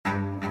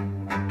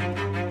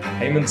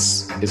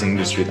Payments is an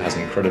industry that has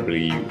an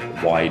incredibly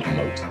wide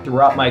moat.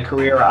 Throughout my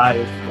career,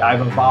 I've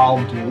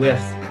evolved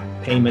with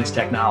payments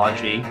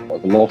technology. A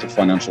lot of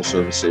financial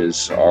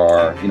services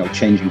are,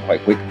 changing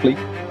quite quickly.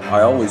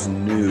 I always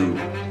knew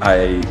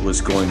I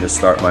was going to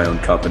start my own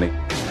company.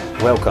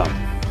 Welcome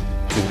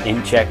to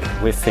In Check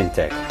with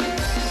FinTech.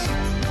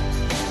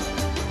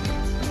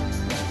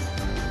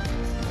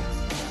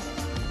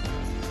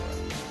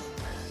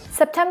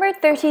 September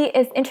 30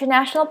 is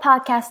International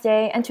Podcast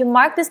Day, and to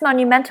mark this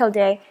monumental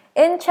day,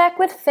 In Check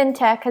with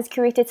FinTech has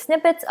curated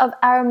snippets of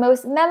our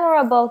most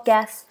memorable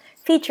guests,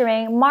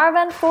 featuring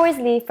Marwan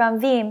Forzli from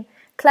Veeam,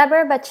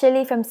 Kleber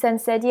Bachili from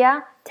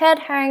Sensedia, Ted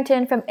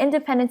Harrington from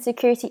Independent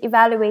Security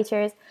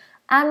Evaluators,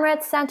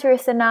 Amrit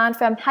Santurasanan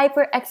from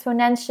Hyper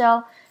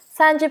Exponential,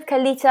 Sanjib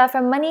Kalita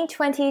from Money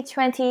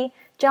 2020,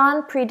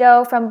 John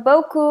Prideaux from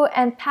Boku,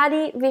 and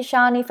Paddy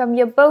Vishani from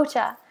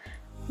Yobota.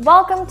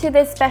 Welcome to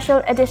this special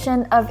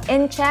edition of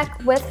In Check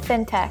with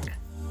FinTech.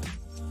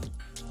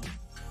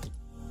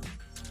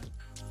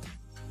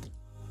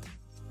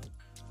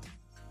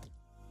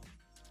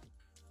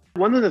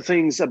 One of the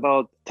things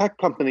about tech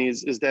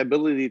companies is the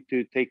ability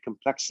to take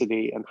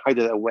complexity and hide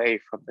it away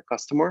from the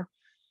customer.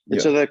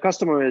 And so the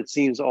customer, it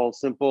seems all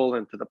simple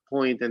and to the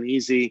point and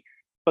easy,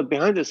 but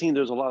behind the scene,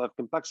 there's a lot of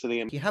complexity.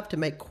 And you have to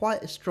make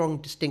quite a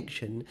strong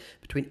distinction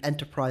between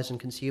enterprise and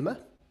consumer.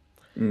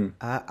 And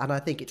I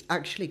think it's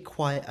actually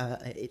quite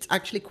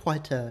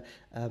a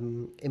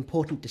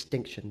important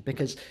distinction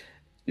because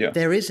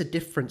there is a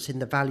difference in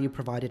the value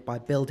provided by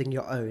building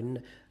your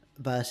own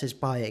versus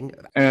buying.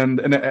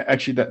 And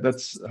actually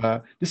that's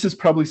this is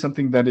probably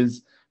something that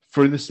is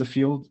furthest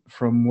afield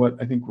from what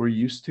I think we're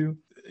used to.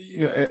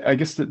 I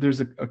guess that there's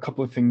a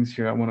couple of things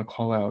here I want to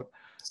call out.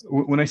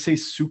 When I say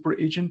super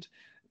agent,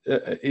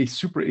 a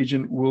super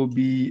agent will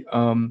be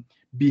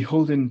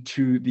beholden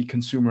to the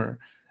consumer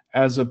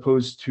as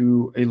opposed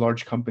to a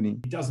large company.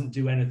 It doesn't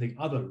do anything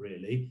other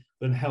really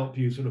than help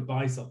you sort of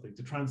buy something,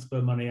 to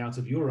transfer money out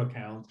of your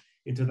account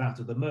into that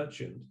of the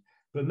merchant.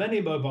 But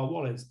many mobile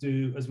wallets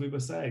do, as we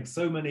were saying,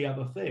 so many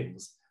other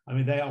things. I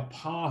mean, they are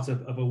part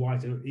of a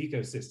wider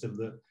ecosystem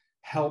that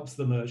helps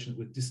the merchant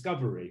with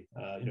discovery,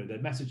 their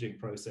messaging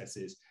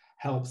processes,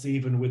 helps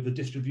even with the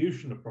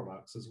distribution of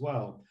products as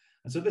well.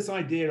 And so this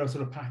idea of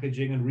sort of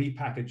packaging and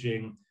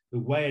repackaging the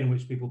way in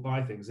which people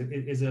buy things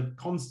is a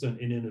constant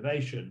in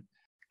innovation.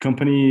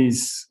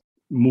 Companies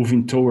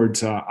moving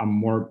towards a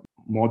more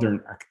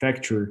modern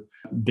architecture,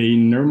 they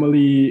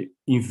normally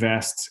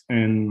invest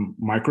in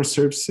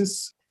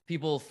microservices.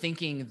 People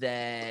thinking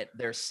that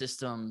their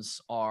systems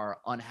are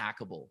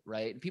unhackable,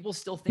 right? And people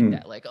still think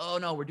that, like, oh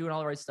no, we're doing all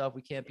the right stuff,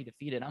 we can't be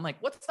defeated. I'm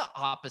like, what's the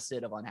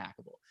opposite of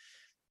unhackable?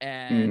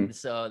 And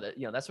so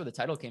that's where the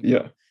title came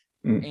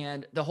from.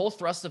 And the whole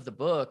thrust of the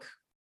book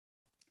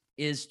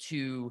is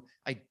to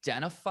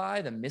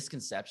identify the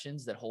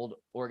misconceptions that hold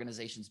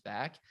organizations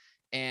back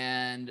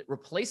and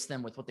replace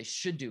them with what they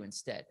should do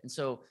instead. And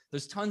so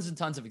there's tons and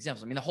tons of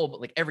examples. I mean,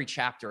 every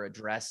chapter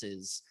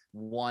addresses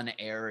one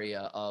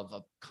area of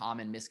a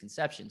common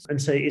misconceptions.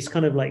 And so it's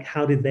kind of like,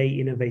 how did they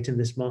innovate in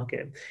this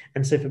market?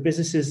 And so for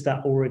businesses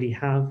that already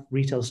have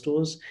retail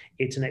stores,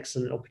 it's an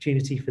excellent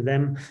opportunity for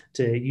them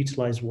to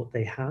utilize what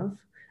they have.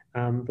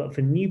 But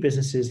for new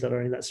businesses that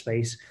are in that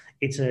space,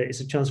 it's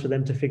a chance for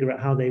them to figure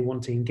out how they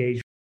want to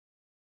engage.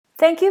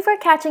 Thank you for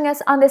catching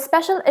us on this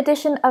special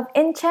edition of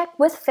In Check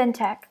with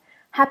FinTech.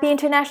 Happy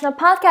International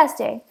Podcast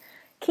Day!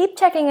 Keep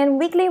checking in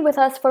weekly with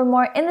us for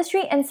more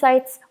industry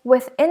insights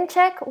with In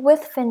Check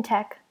with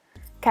FinTech.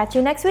 Catch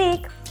you next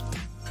week!